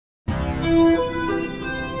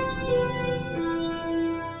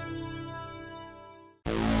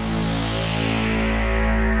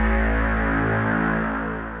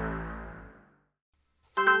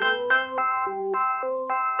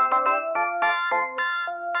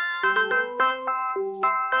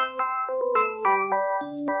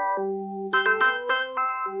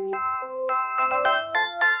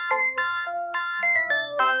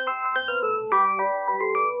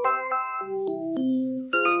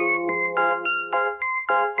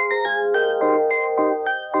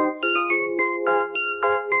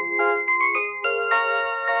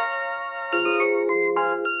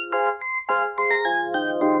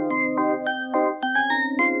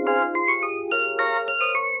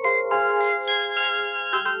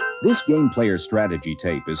This Game Player Strategy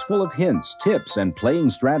tape is full of hints, tips, and playing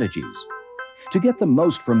strategies. To get the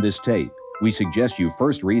most from this tape, we suggest you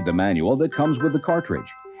first read the manual that comes with the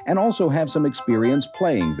cartridge and also have some experience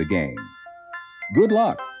playing the game. Good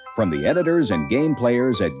luck from the editors and game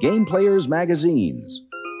players at Game Players Magazines.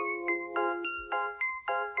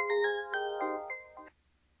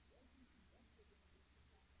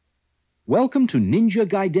 Welcome to Ninja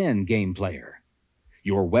Gaiden Game Player.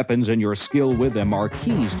 Your weapons and your skill with them are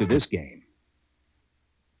keys to this game.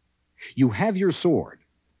 You have your sword.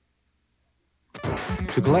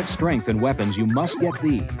 To collect strength and weapons, you must get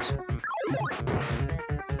these.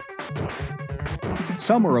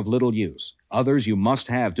 Some are of little use. Others you must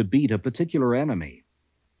have to beat a particular enemy.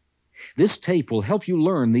 This tape will help you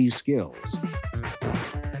learn these skills.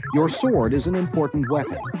 Your sword is an important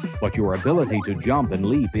weapon, but your ability to jump and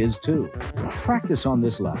leap is too. Practice on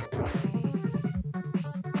this level.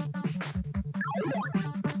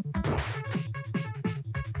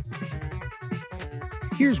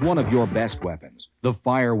 Here's one of your best weapons, the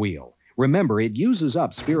fire wheel. Remember, it uses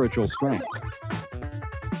up spiritual strength.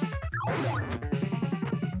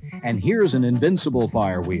 And here's an invincible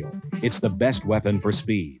fire wheel. It's the best weapon for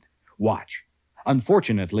speed. Watch.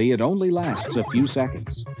 Unfortunately, it only lasts a few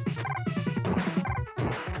seconds.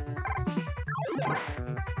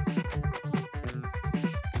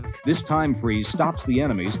 This time freeze stops the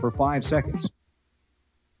enemies for 5 seconds.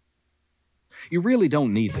 You really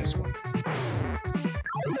don't need this one.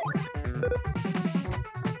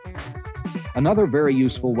 Another very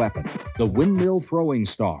useful weapon, the windmill throwing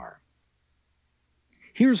star.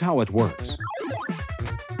 Here's how it works.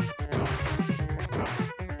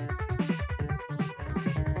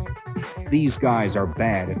 These guys are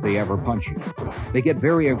bad if they ever punch you. They get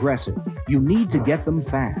very aggressive. You need to get them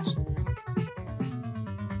fast.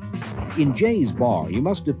 In Jay's bar, you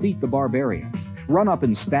must defeat the barbarian. Run up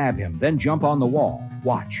and stab him, then jump on the wall.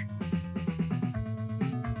 Watch.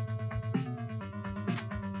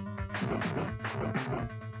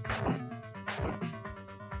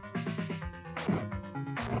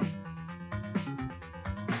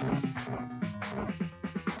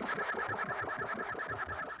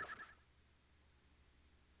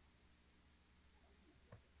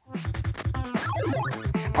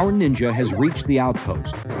 Our ninja has reached the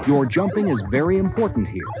outpost. Your jumping is very important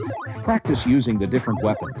here. Practice using the different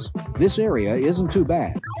weapons. This area isn't too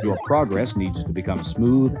bad. Your progress needs to become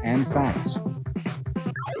smooth and fast.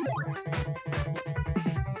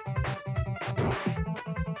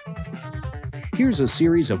 Here's a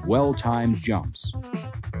series of well-timed jumps.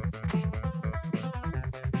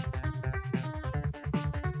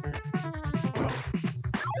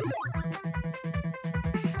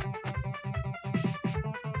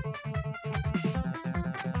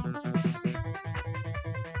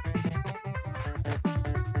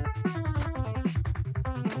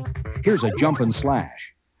 Here's a jump and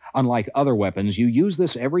slash. Unlike other weapons, you use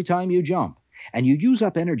this every time you jump, and you use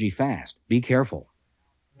up energy fast. Be careful.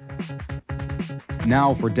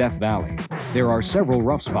 Now for Death Valley. There are several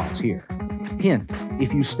rough spots here. Hint,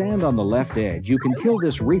 if you stand on the left edge, you can kill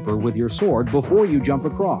this Reaper with your sword before you jump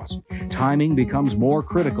across. Timing becomes more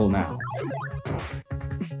critical now.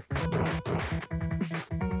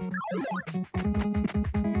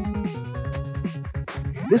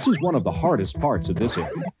 This is one of the hardest parts of this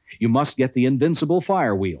area. You must get the invincible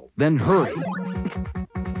fire wheel, then hurry.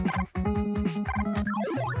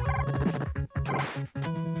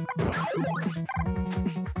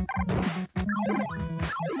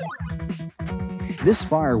 This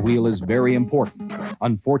fire wheel is very important.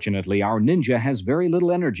 Unfortunately, our ninja has very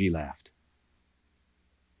little energy left.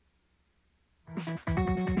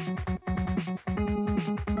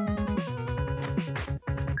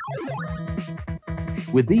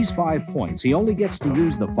 With these 5 points, he only gets to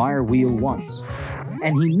use the fire wheel once.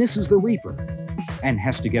 And he misses the Reaper and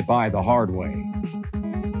has to get by the hard way.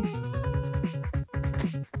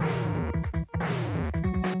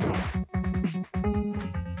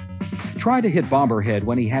 Try to hit Bomberhead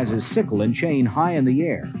when he has his sickle and chain high in the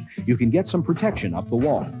air. You can get some protection up the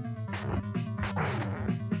wall.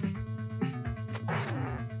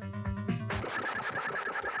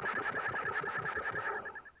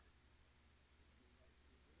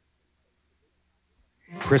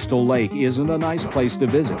 Crystal Lake isn't a nice place to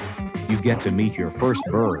visit. You get to meet your first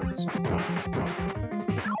birds.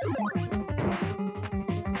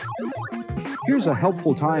 Here's a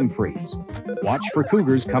helpful time freeze. Watch for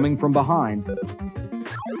cougars coming from behind.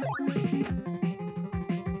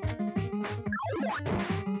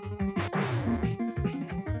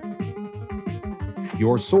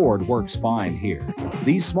 Your sword works fine here.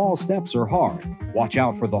 These small steps are hard. Watch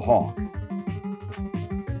out for the hawk.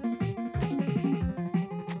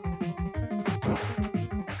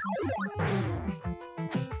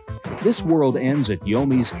 This world ends at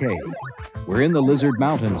Yomi's Cave. We're in the Lizard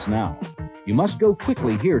Mountains now. You must go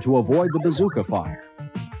quickly here to avoid the bazooka fire.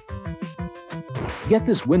 Get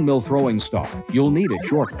this windmill throwing star. You'll need it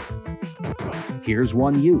shortly. Here's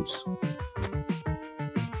one use.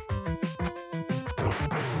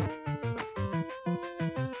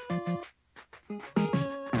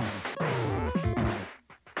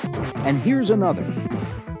 And here's another.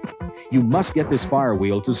 You must get this fire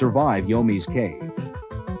wheel to survive Yomi's Cave.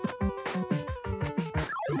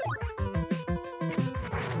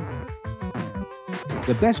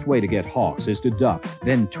 The best way to get hawks is to duck,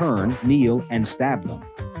 then turn, kneel, and stab them.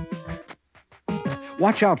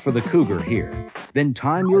 Watch out for the cougar here, then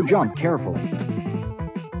time your jump carefully.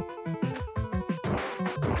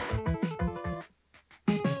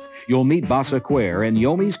 You'll meet Basaquer in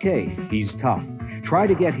Yomi's Cave. He's tough. Try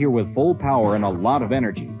to get here with full power and a lot of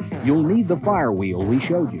energy. You'll need the fire wheel we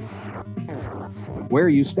showed you. Where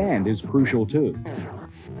you stand is crucial too.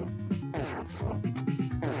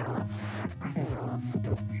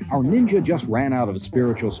 Our ninja just ran out of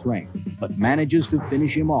spiritual strength, but manages to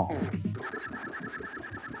finish him off.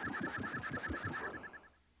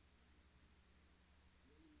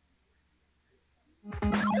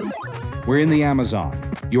 We're in the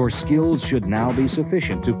Amazon. Your skills should now be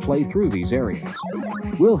sufficient to play through these areas.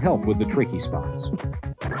 We'll help with the tricky spots.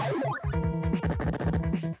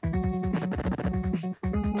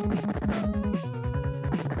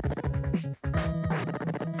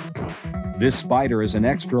 This spider is an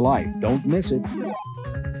extra life. Don't miss it.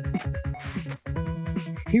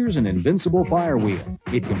 Here's an invincible fire wheel.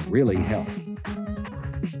 It can really help.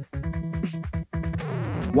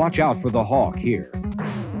 Watch out for the hawk here.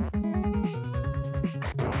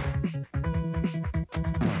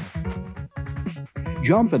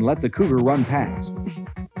 Jump and let the cougar run past.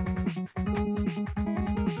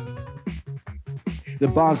 The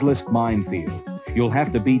basilisk minefield. You'll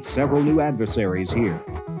have to beat several new adversaries here.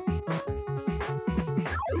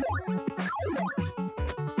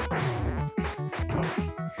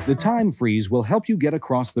 The time freeze will help you get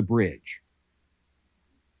across the bridge.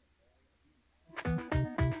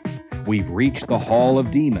 We've reached the Hall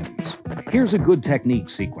of Demons. Here's a good technique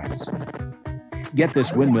sequence. Get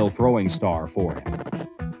this windmill throwing star for him.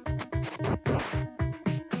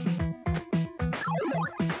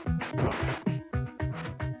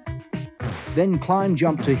 Then climb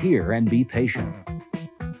jump to here and be patient.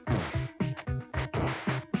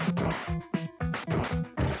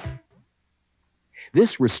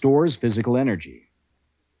 This restores physical energy.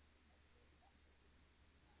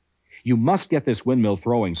 You must get this windmill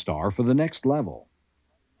throwing star for the next level.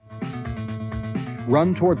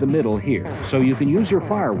 Run toward the middle here, so you can use your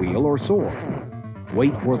fire wheel or sword.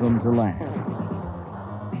 Wait for them to land.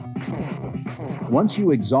 Once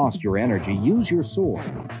you exhaust your energy, use your sword.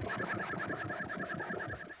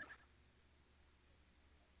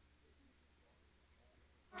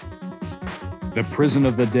 The Prison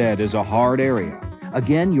of the Dead is a hard area.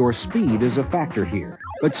 Again, your speed is a factor here,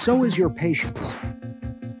 but so is your patience.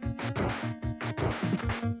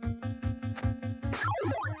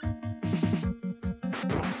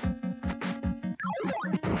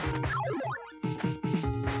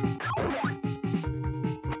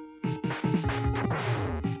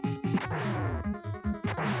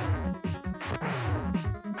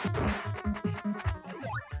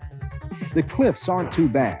 The cliffs aren't too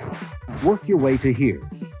bad. Work your way to here.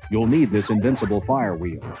 You'll need this invincible fire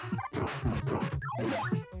wheel.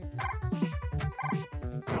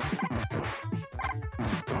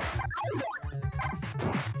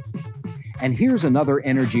 And here's another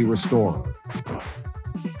energy restorer.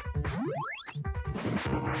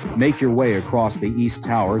 Make your way across the East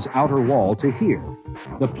Tower's outer wall to here,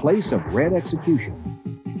 the place of red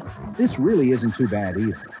execution. This really isn't too bad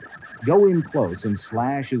either. Go in close and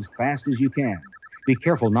slash as fast as you can. Be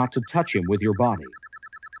careful not to touch him with your body.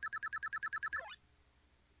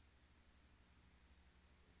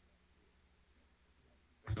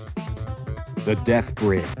 The Death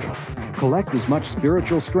Bridge. Collect as much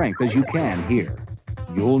spiritual strength as you can here.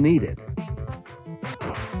 You'll need it.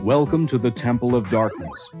 Welcome to the Temple of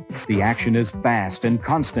Darkness. The action is fast and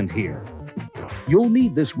constant here. You'll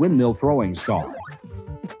need this windmill throwing star.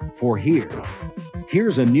 For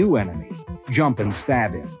here's a new enemy. Jump and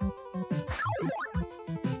stab him.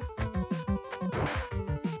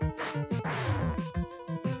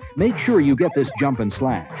 Make sure you get this jump and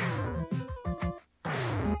slash.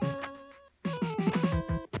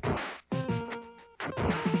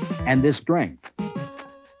 And this strength.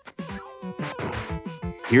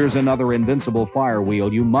 Here's another invincible fire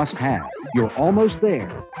wheel you must have. You're almost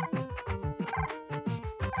there.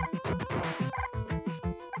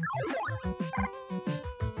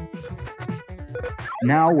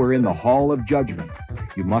 Now we're in the Hall of Judgment.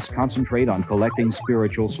 You must concentrate on collecting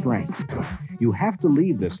spiritual strength. You have to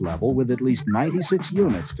leave this level with at least 96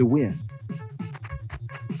 units to win.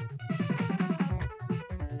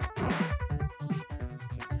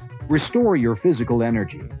 Restore your physical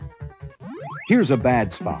energy. Here's a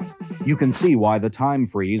bad spot. You can see why the time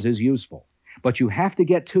freeze is useful, but you have to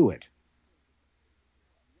get to it.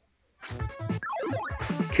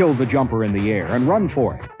 Kill the jumper in the air and run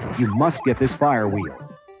for it. You must get this fire wheel.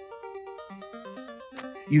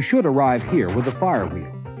 You should arrive here with the fire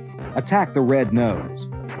wheel. Attack the red nose.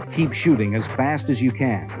 Keep shooting as fast as you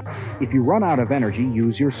can. If you run out of energy,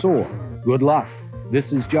 use your sword. Good luck.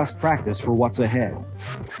 This is just practice for what's ahead.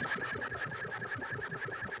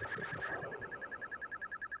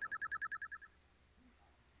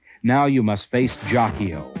 Now you must face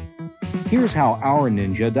Jacchio. Here's how our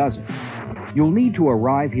ninja does it. You'll need to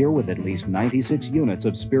arrive here with at least 96 units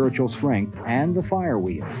of spiritual strength and the fire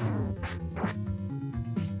wheel.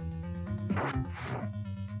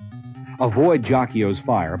 Avoid Jacchio's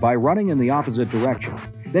fire by running in the opposite direction,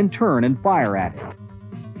 then turn and fire at it.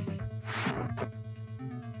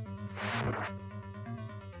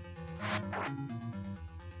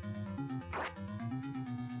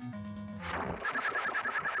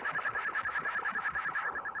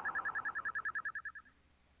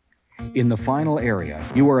 In the final area,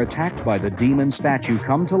 you are attacked by the demon statue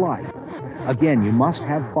come to life. Again, you must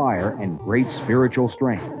have fire and great spiritual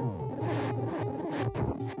strength.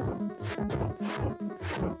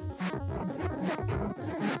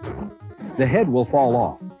 The head will fall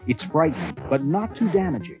off. It's frightening, but not too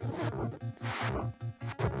damaging.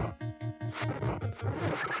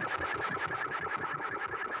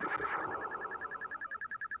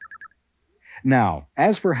 Now,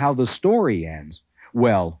 as for how the story ends,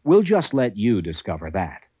 well, we'll just let you discover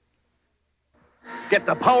that. Get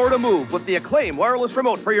the power to move with the Acclaim wireless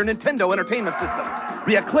remote for your Nintendo Entertainment System.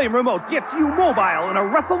 The Acclaim remote gets you mobile in a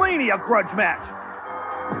WrestleMania grudge match.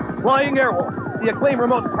 Flying Airwolf. The Acclaim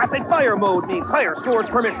remote's rapid fire mode means higher scores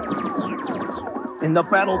per mission. In the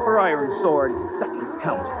battle for Iron Sword, seconds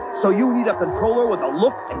count. So you need a controller with a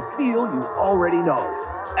look and feel you already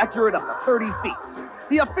know. Accurate up to 30 feet.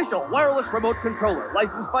 The official wireless remote controller,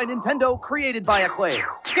 licensed by Nintendo, created by Acclaim.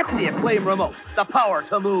 Get the Acclaim remote, the power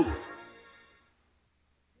to move.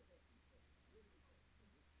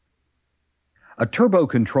 A turbo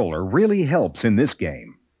controller really helps in this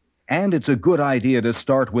game. And it's a good idea to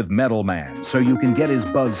start with Metal Man so you can get his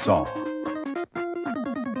buzzsaw.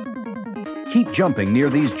 Keep jumping near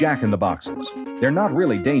these jack-in-the-boxes. They're not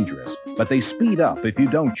really dangerous, but they speed up if you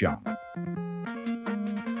don't jump.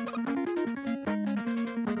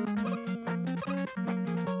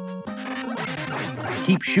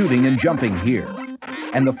 Keep shooting and jumping here.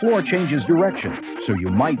 And the floor changes direction, so you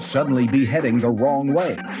might suddenly be heading the wrong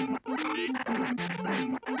way.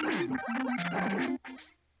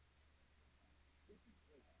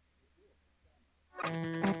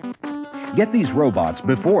 Get these robots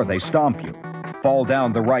before they stomp you. Fall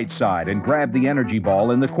down the right side and grab the energy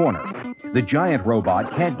ball in the corner. The giant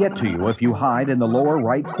robot can't get to you if you hide in the lower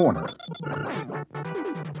right corner.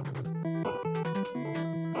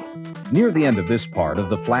 Near the end of this part of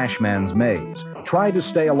the Flashman's maze, try to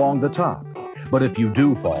stay along the top. But if you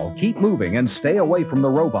do fall, keep moving and stay away from the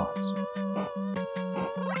robots.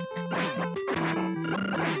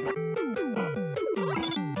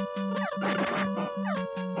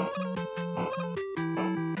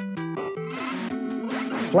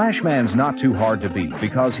 Flashman's not too hard to beat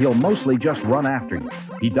because he'll mostly just run after you.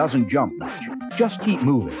 He doesn't jump much. Just keep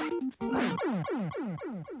moving.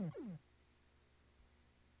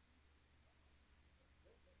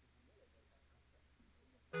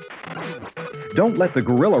 Don't let the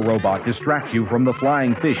gorilla robot distract you from the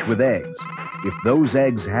flying fish with eggs. If those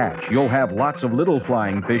eggs hatch, you'll have lots of little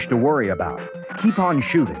flying fish to worry about. Keep on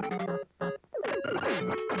shooting.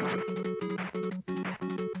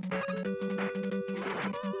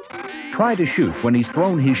 Try to shoot when he's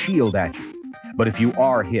thrown his shield at you. But if you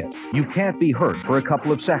are hit, you can't be hurt for a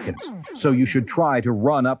couple of seconds, so you should try to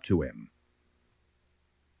run up to him.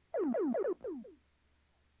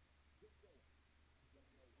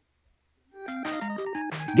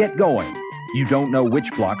 Get going. You don't know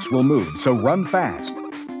which blocks will move, so run fast.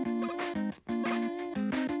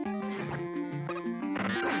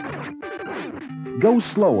 Go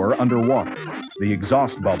slower underwater. The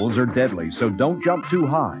exhaust bubbles are deadly, so don't jump too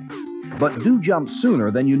high. But do jump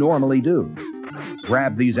sooner than you normally do.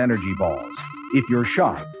 Grab these energy balls. If you're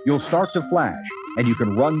shot, you'll start to flash, and you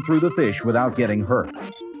can run through the fish without getting hurt.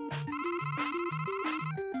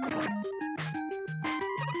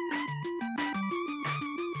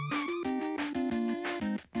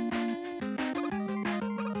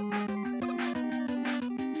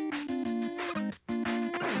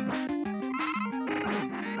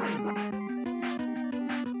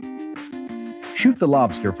 Shoot the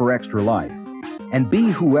lobster for extra life, and be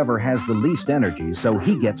whoever has the least energy so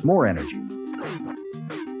he gets more energy.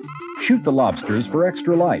 Shoot the lobsters for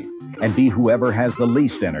extra life, and be whoever has the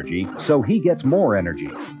least energy so he gets more energy.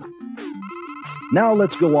 Now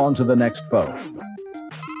let's go on to the next foe.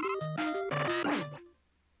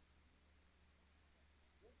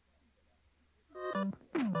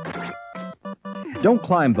 Don't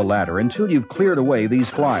climb the ladder until you've cleared away these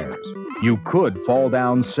flyers. You could fall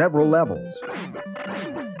down several levels.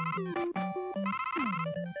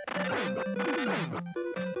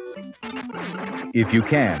 If you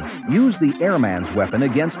can, use the Airman's weapon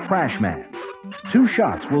against Crashman. 2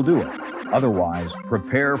 shots will do it. Otherwise,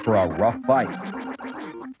 prepare for a rough fight.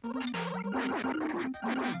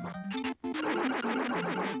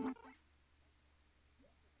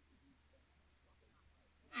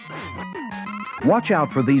 Watch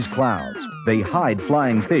out for these clouds. They hide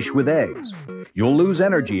flying fish with eggs. You'll lose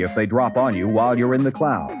energy if they drop on you while you're in the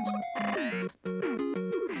clouds.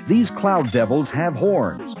 These cloud devils have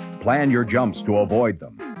horns. Plan your jumps to avoid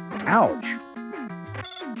them. Ouch!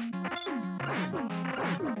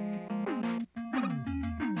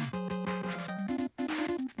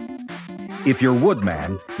 If you're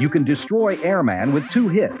Woodman, you can destroy Airman with 2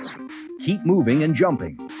 hits. Keep moving and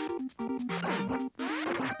jumping.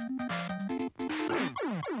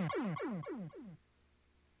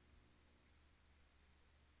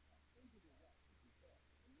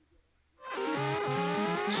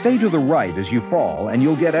 Stay to the right as you fall, and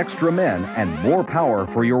you'll get extra men and more power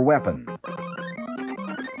for your weapon.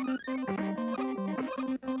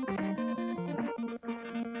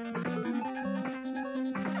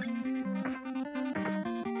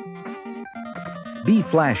 Be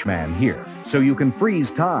Flashman here, so you can freeze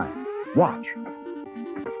time. Watch.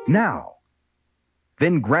 Now.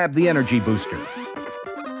 Then grab the energy booster.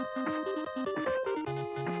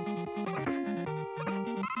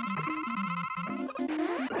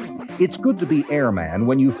 It's good to be Airman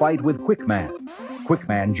when you fight with Quickman.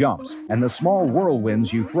 Quickman jumps, and the small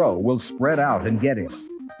whirlwinds you throw will spread out and get him.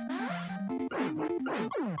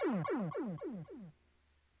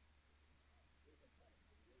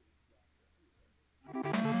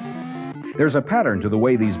 There's a pattern to the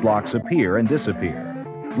way these blocks appear and disappear.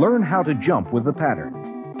 Learn how to jump with the pattern.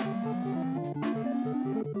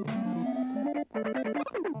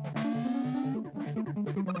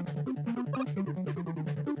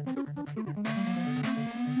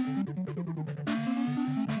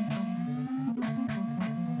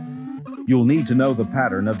 You'll need to know the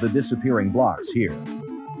pattern of the disappearing blocks here.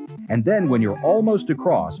 And then when you're almost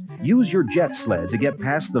across, use your jet sled to get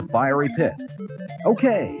past the fiery pit.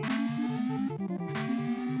 Okay.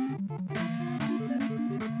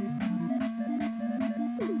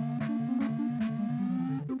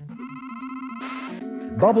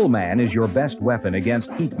 Bubble Man is your best weapon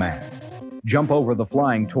against Heat Man. Jump over the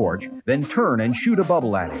flying torch, then turn and shoot a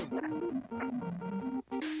bubble at him.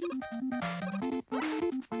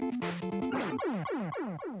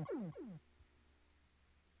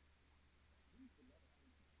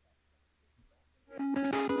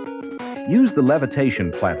 Use the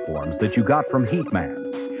levitation platforms that you got from Heat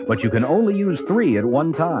Man, but you can only use 3 at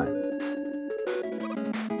one time.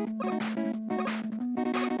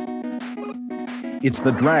 It's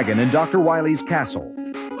the dragon in Dr. Wily's castle.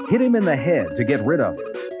 Hit him in the head to get rid of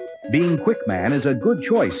him. Being Quickman is a good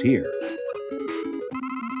choice here.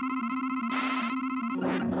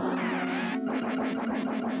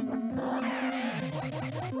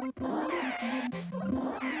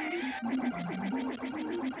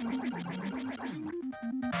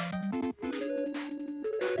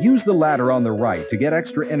 Use the ladder on the right to get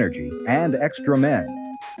extra energy and extra men.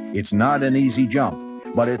 It's not an easy jump,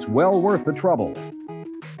 but it's well worth the trouble.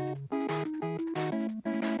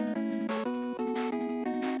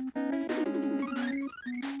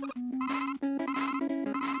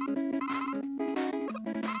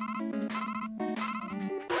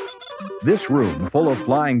 This room full of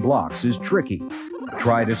flying blocks is tricky.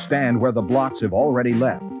 Try to stand where the blocks have already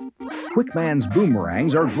left. Quickman's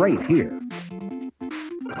boomerangs are great here.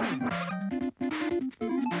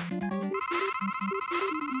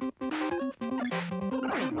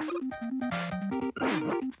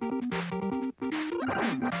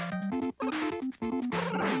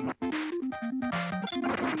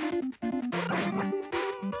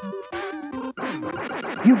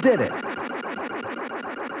 You did it!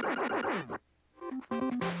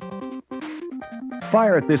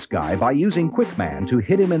 Fire at this guy by using Quickman to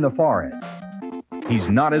hit him in the forehead. He's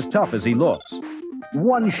not as tough as he looks.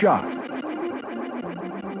 One shot.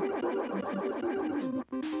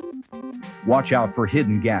 Watch out for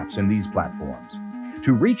hidden gaps in these platforms.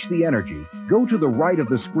 To reach the energy, go to the right of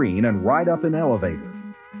the screen and ride up an elevator.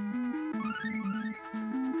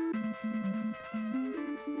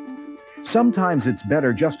 Sometimes it's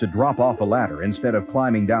better just to drop off a ladder instead of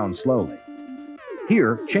climbing down slowly.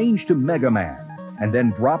 Here, change to Mega Man, and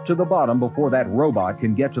then drop to the bottom before that robot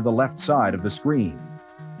can get to the left side of the screen.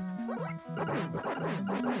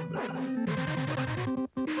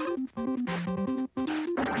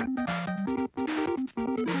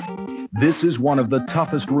 This is one of the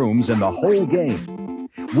toughest rooms in the whole game.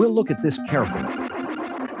 We'll look at this carefully.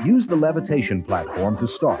 Use the levitation platform to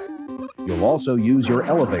start. You'll also use your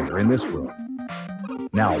elevator in this room.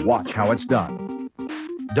 Now watch how it's done.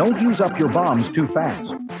 Don't use up your bombs too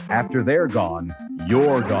fast. After they're gone,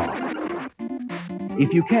 you're gone.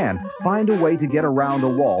 If you can, find a way to get around a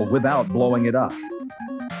wall without blowing it up.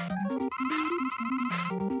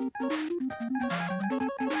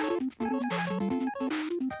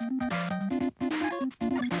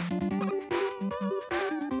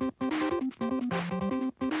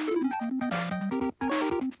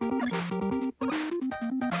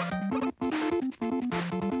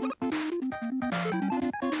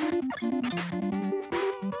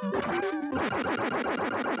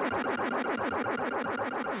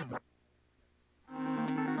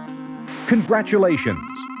 Congratulations!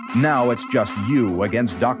 Now it's just you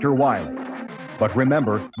against Dr. Wily. But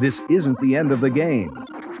remember, this isn't the end of the game.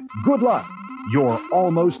 Good luck! You're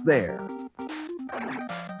almost there.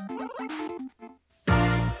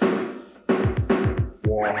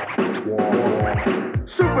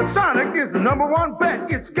 Supersonic is the #1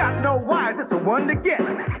 bet. It's got no wires, it's a one to get.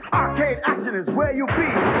 Arcade action is where you'll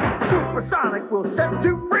be. Supersonic will set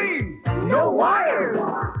you free. No wires!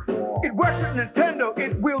 It works with Nintendo,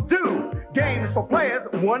 it will do. Games for players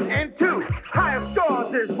 1 and 2. Higher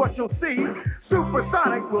scores is what you'll see.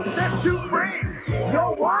 Supersonic will set you free.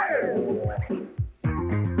 No wires!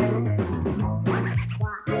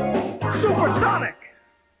 Supersonic!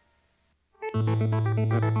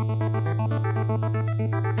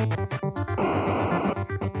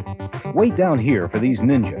 Wait down here for these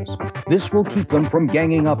ninjas. This will keep them from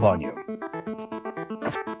ganging up on you.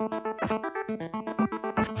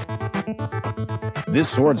 This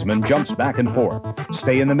swordsman jumps back and forth.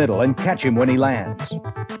 Stay in the middle and catch him when he lands.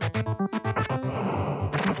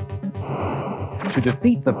 To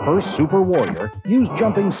defeat the first super warrior, use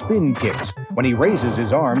jumping spin kicks. When he raises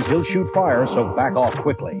his arms, he'll shoot fire, so back off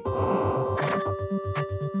quickly.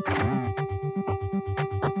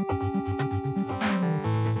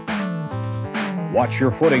 Watch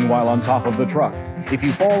your footing while on top of the truck. If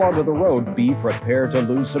you fall onto the road, be prepared to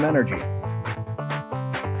lose some energy.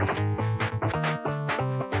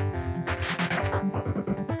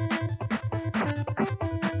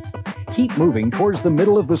 Keep moving towards the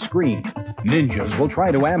middle of the screen. Ninjas will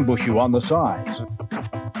try to ambush you on the sides.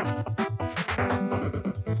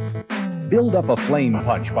 Build up a flame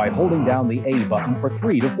punch by holding down the A button for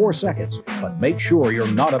 3 to 4 seconds, but make sure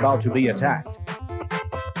you're not about to be attacked.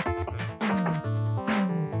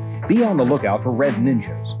 Be on the lookout for red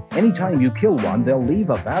ninjas. Anytime you kill one, they'll leave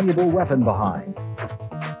a valuable weapon behind.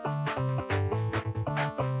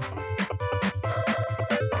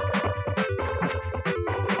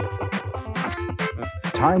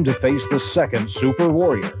 Time to face the second super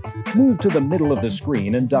warrior. Move to the middle of the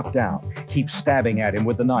screen and duck down. Keep stabbing at him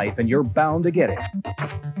with the knife and you're bound to get it.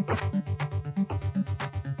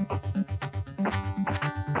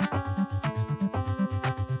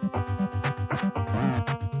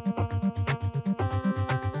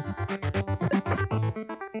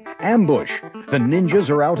 Ambush! The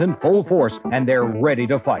ninjas are out in full force and they're ready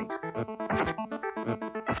to fight.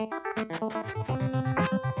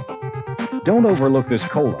 Don't overlook this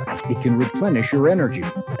cola. It can replenish your energy.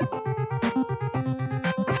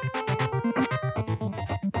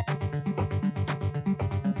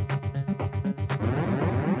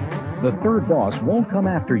 The third boss won't come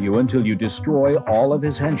after you until you destroy all of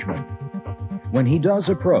his henchmen. When he does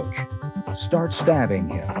approach, start stabbing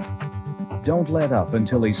him. Don't let up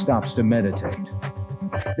until he stops to meditate.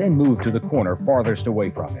 Then move to the corner farthest away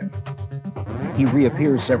from him. He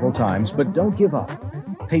reappears several times, but don't give up.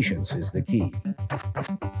 Patience is the key.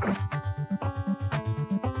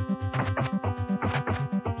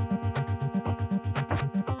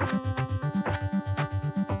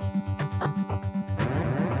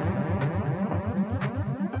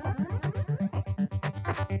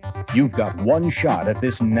 You've got one shot at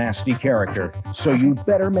this nasty character, so you'd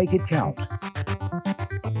better make it count.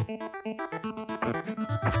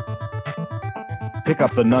 Pick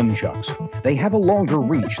up the nunchucks. They have a longer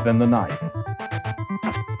reach than the knife.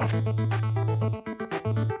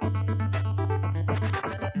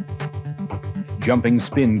 Jumping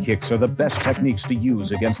spin kicks are the best techniques to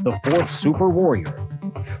use against the fourth Super Warrior.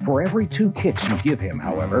 For every 2 kicks you give him,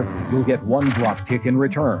 however, you'll get 1 drop kick in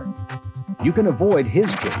return. You can avoid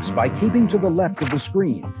his kicks by keeping to the left of the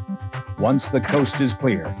screen. Once the coast is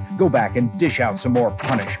clear, go back and dish out some more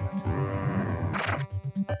punishment.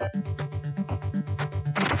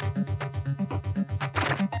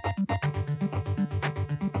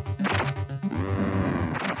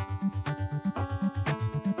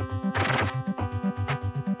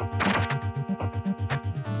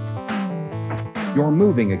 You're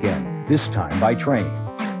moving again, this time by train.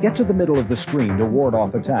 Get to the middle of the screen to ward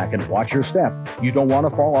off attack and watch your step. You don't want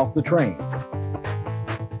to fall off the train.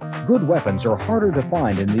 Good weapons are harder to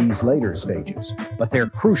find in these later stages, but they're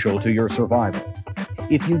crucial to your survival.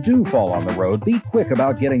 If you do fall on the road, be quick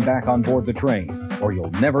about getting back on board the train, or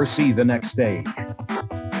you'll never see the next stage.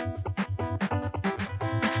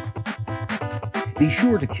 Be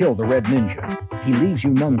sure to kill the red ninja. He leaves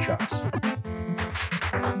you nunchucks.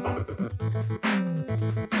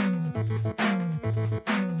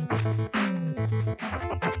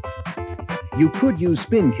 You could use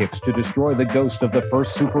spin kicks to destroy the ghost of the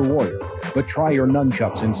first Super Warrior, but try your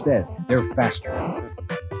nunchucks instead. They're faster.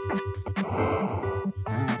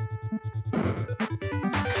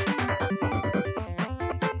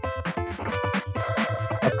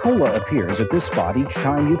 A cola appears at this spot each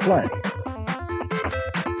time you play.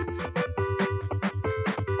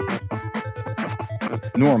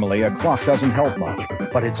 Normally, a clock doesn't help much,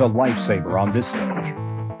 but it's a lifesaver on this stage.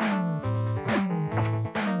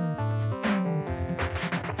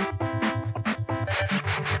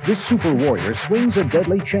 This Super Warrior swings a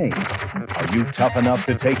deadly chain. Are you tough enough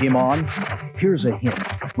to take him on? Here's a hint.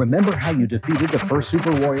 Remember how you defeated the first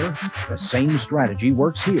Super Warrior? The same strategy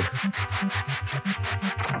works here.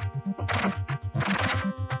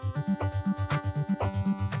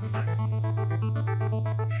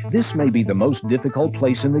 This may be the most difficult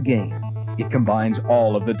place in the game. It combines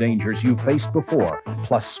all of the dangers you've faced before,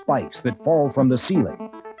 plus spikes that fall from the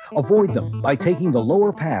ceiling. Avoid them by taking the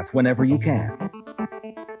lower path whenever you can.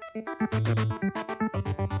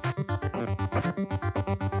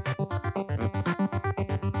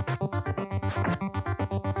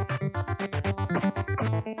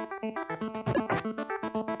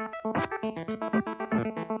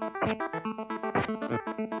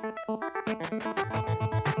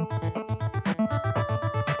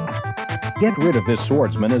 Get rid of this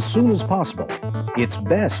swordsman as soon as possible. It's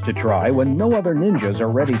best to try when no other ninjas are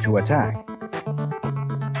ready to attack.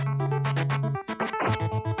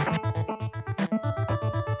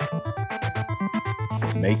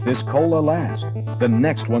 Make this cola last. The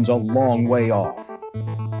next one's a long way off.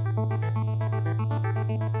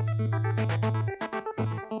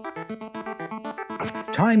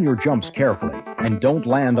 Time your jumps carefully and don't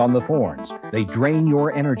land on the thorns. They drain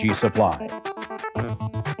your energy supply.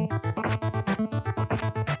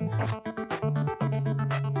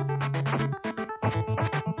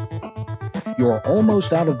 You're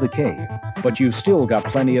almost out of the cave, but you've still got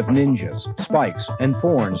plenty of ninjas, spikes, and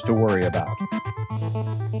thorns to worry about.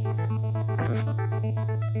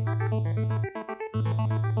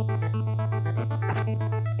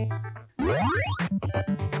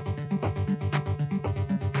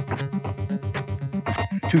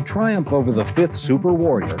 To triumph over the fifth Super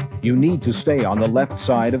Warrior, you need to stay on the left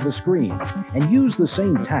side of the screen and use the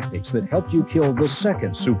same tactics that helped you kill the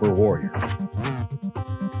second Super Warrior.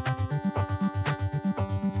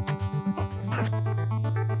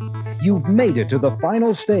 You've made it to the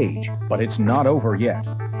final stage, but it's not over yet.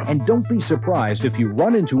 And don't be surprised if you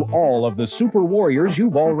run into all of the Super Warriors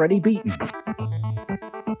you've already beaten.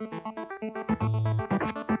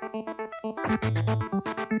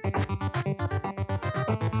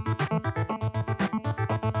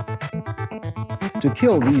 To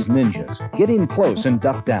kill these ninjas, get in close and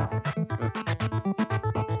duck down.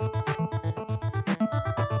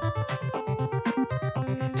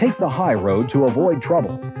 Take the high road to avoid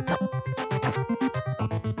trouble.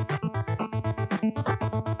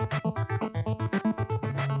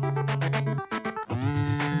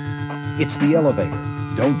 It's the elevator.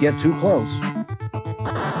 Don't get too close.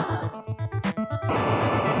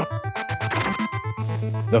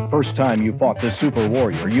 The first time you fought the Super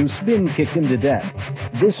Warrior, you spin kicked him to death.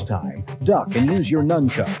 This time, duck and use your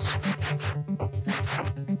nunchucks.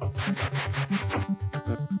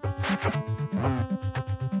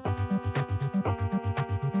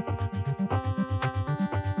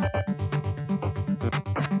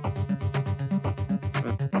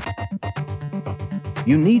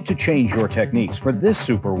 You need to change your techniques for this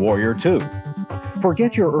Super Warrior too.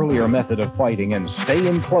 Forget your earlier method of fighting and stay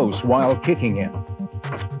in close while kicking him.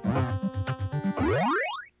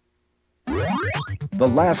 The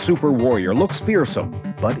last super warrior looks fearsome,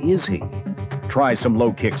 but is he? Try some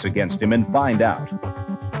low kicks against him and find out.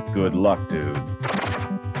 Good luck, dude.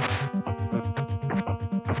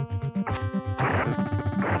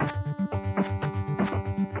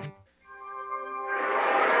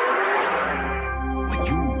 When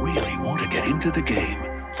you really want to get into the game,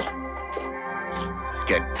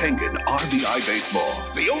 get Tengen RBI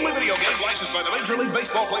Baseball. The only video game licensed by the Major League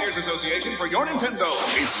Baseball Players Association for your Nintendo.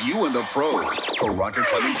 It's you and the pros. For Roger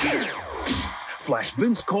Clemens here. Flash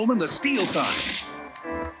Vince Coleman the steal sign.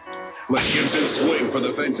 Let Gibson swing for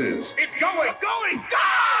the fences. It's going, go!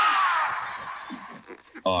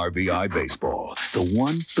 RBI Baseball. The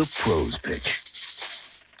one the pros pitch.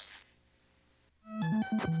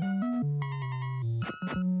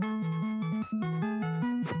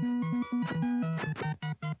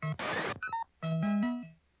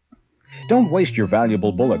 Don't waste your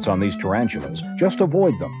valuable bullets on these tarantulas. Just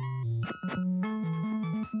avoid them.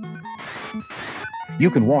 You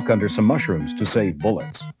can walk under some mushrooms to save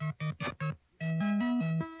bullets.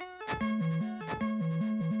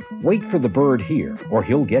 Wait for the bird here, or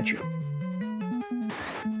he'll get you.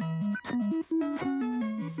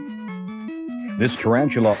 This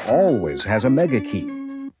tarantula always has a mega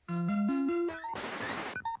key.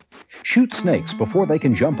 Shoot snakes before they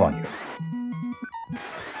can jump on you.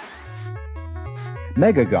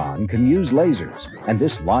 Megagon can use lasers, and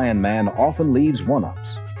this lion man often leaves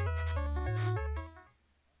one-ups.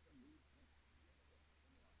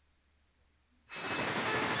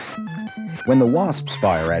 When the wasps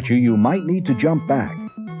fire at you, you might need to jump back.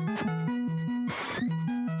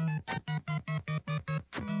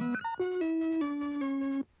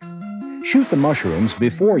 Shoot the mushrooms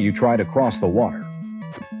before you try to cross the water.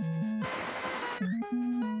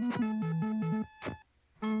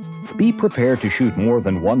 Be prepared to shoot more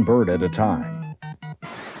than one bird at a time.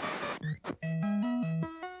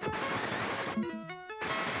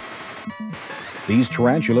 These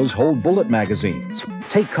tarantulas hold bullet magazines.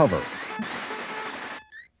 Take cover.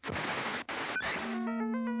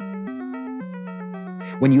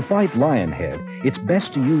 When you fight Lionhead, it's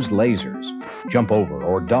best to use lasers. Jump over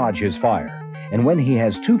or dodge his fire. And when he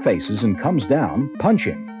has two faces and comes down, punch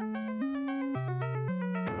him.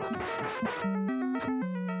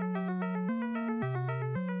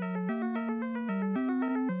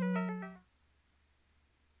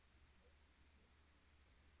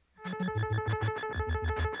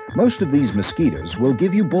 Most of these mosquitoes will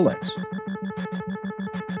give you bullets.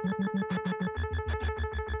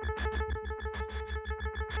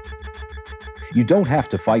 You don't have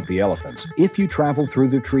to fight the elephants if you travel through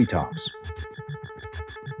the treetops.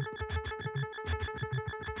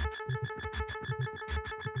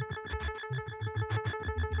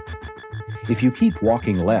 If you keep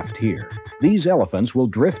walking left here, these elephants will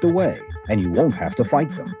drift away and you won't have to fight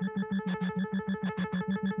them.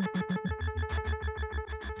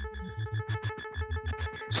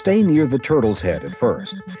 Stay near the turtle's head at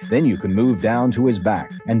first, then you can move down to his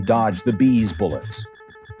back and dodge the bee's bullets.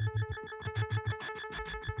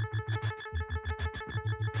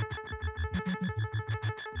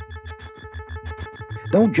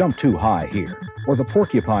 Don't jump too high here, or the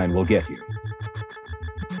porcupine will get you.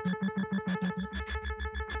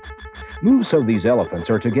 Move so these elephants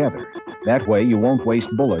are together. That way you won't waste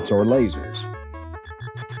bullets or lasers.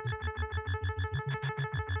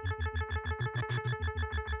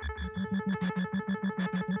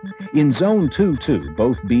 In Zone 2-2,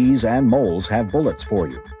 both bees and moles have bullets for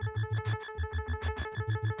you.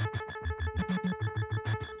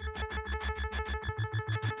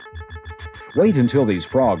 Wait until these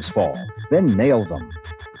frogs fall, then nail them.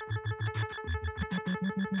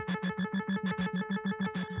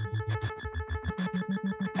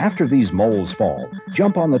 After these moles fall,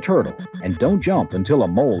 jump on the turtle, and don't jump until a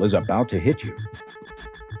mole is about to hit you.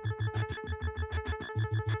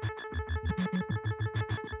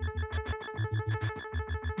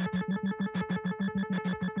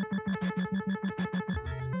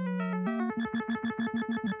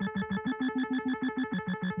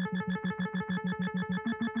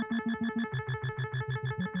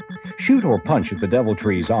 Shoot or punch at the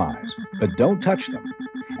deviltree's eyes, but don't touch them.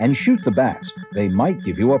 And shoot the bats. They might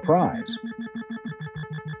give you a prize.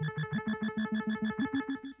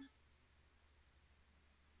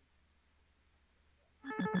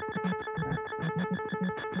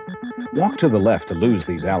 Walk to the left to lose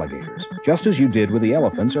these alligators, just as you did with the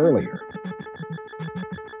elephants earlier.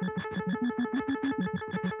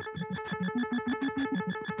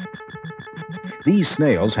 These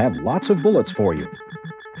snails have lots of bullets for you.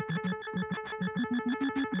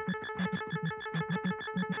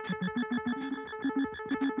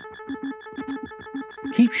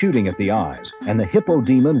 shooting at the eyes, and the Hippo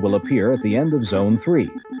Demon will appear at the end of Zone 3.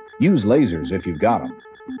 Use lasers if you've got them.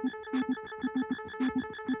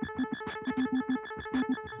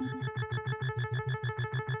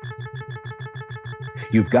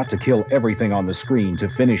 You've got to kill everything on the screen to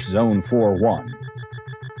finish Zone 4-1.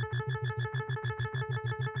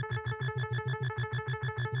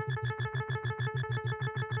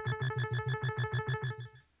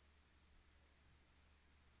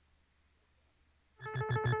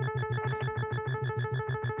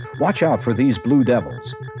 Watch out for these blue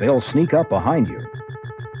devils. They'll sneak up behind you.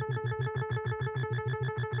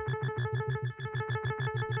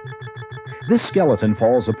 This skeleton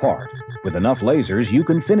falls apart. With enough lasers, you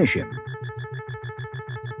can finish him.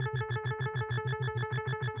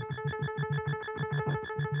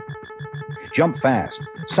 Jump fast.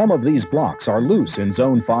 Some of these blocks are loose in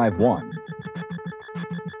Zone 5-1.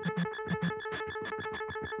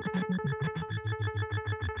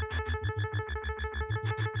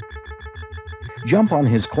 Jump on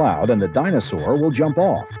his cloud and the dinosaur will jump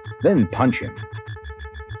off. Then punch him.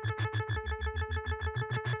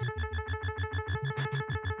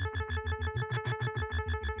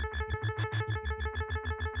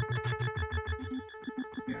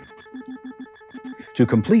 To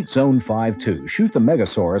complete Zone 5-2, shoot the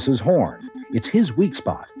Megasaurus's horn. It's his weak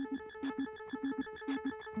spot.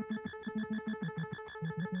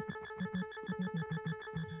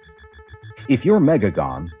 If you're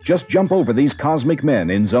Megagon, just jump over these cosmic men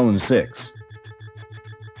in Zone 6.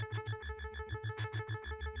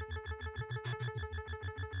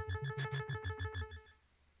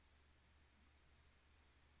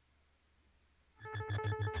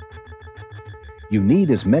 You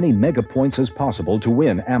need as many mega points as possible to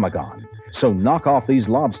win Amagon, so knock off these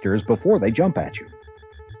lobsters before they jump at you.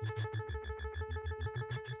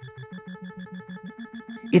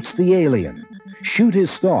 It's the alien. Shoot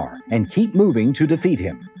his star and keep moving to defeat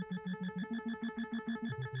him.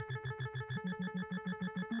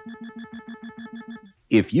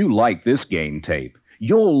 If you like this game tape,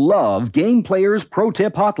 you'll love Game Player's Pro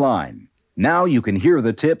Tip Hotline. Now you can hear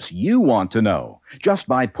the tips you want to know just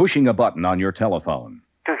by pushing a button on your telephone.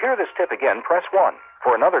 To hear this tip again, press 1.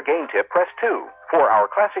 For another game tip, press 2. For our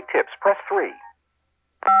classic tips, press 3.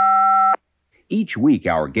 Each week,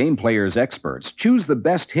 our Game Player's experts choose the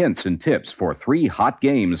best hints and tips for 3 hot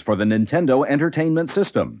games for the Nintendo Entertainment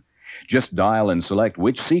System. Just dial and select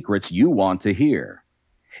which secrets you want to hear.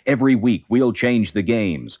 Every week, we'll change the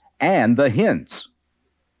games and the hints.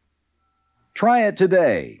 Try it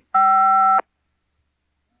today.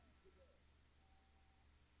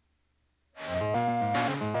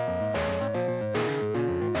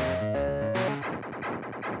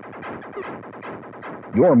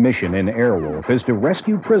 Your mission in Airwolf is to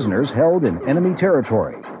rescue prisoners held in enemy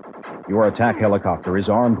territory. Your attack helicopter is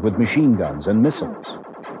armed with machine guns and missiles.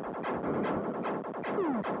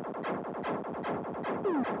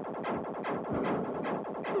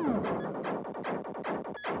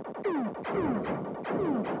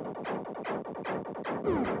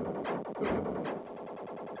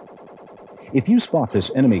 If you spot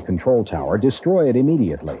this enemy control tower, destroy it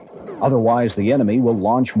immediately. Otherwise, the enemy will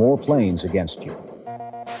launch more planes against you.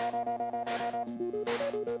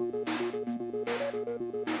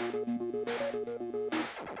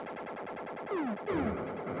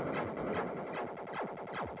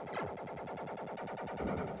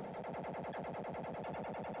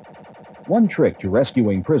 One trick to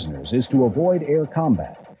rescuing prisoners is to avoid air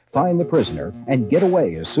combat. Find the prisoner and get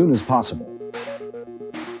away as soon as possible.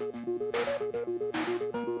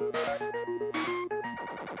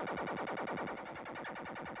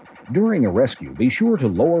 During a rescue, be sure to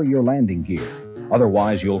lower your landing gear.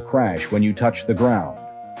 Otherwise, you'll crash when you touch the ground.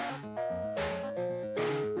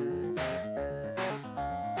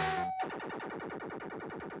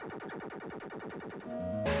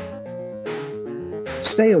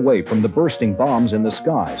 Stay away from the bursting bombs in the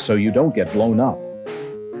sky so you don't get blown up.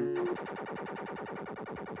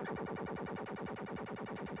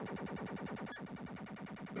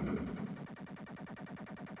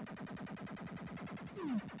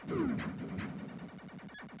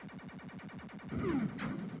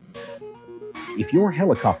 If your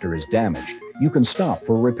helicopter is damaged, you can stop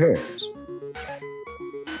for repairs.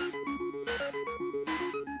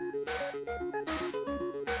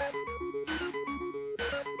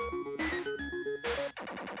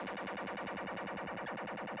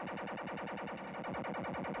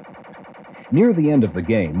 Near the end of the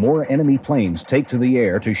game, more enemy planes take to the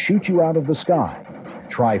air to shoot you out of the sky.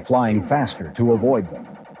 Try flying faster to avoid them.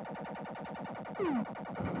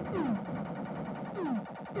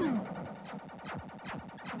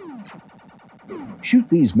 Shoot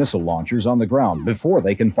these missile launchers on the ground before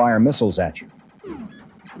they can fire missiles at you.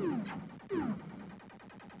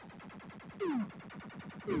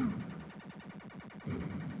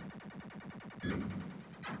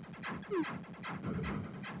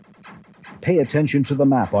 Pay attention to the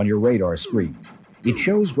map on your radar screen. It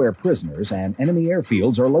shows where prisoners and enemy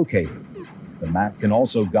airfields are located. The map can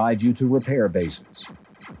also guide you to repair bases.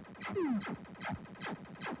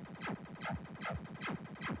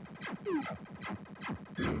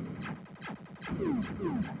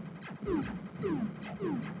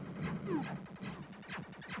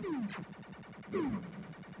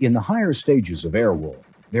 In the higher stages of Airwolf,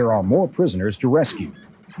 there are more prisoners to rescue.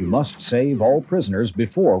 You must save all prisoners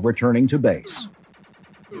before returning to base.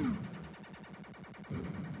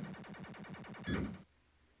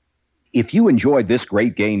 If you enjoyed this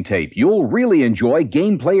great game tape, you'll really enjoy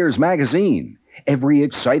Game Players magazine. Every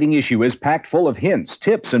exciting issue is packed full of hints,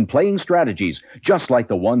 tips, and playing strategies, just like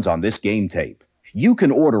the ones on this game tape. You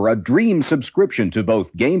can order a dream subscription to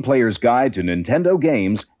both Game Player's Guide to Nintendo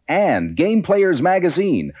Games and Game Players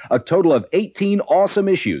Magazine, a total of 18 awesome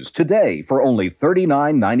issues today for only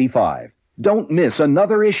 $39.95. Don't miss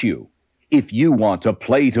another issue. If you want to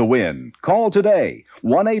play to win, call today,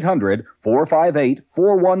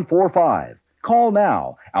 1-800-458-4145. Call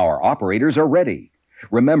now. Our operators are ready.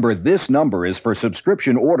 Remember, this number is for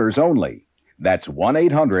subscription orders only. That's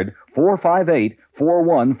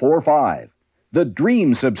 1-800-458-4145. The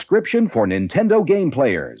dream subscription for Nintendo Game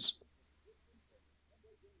Players.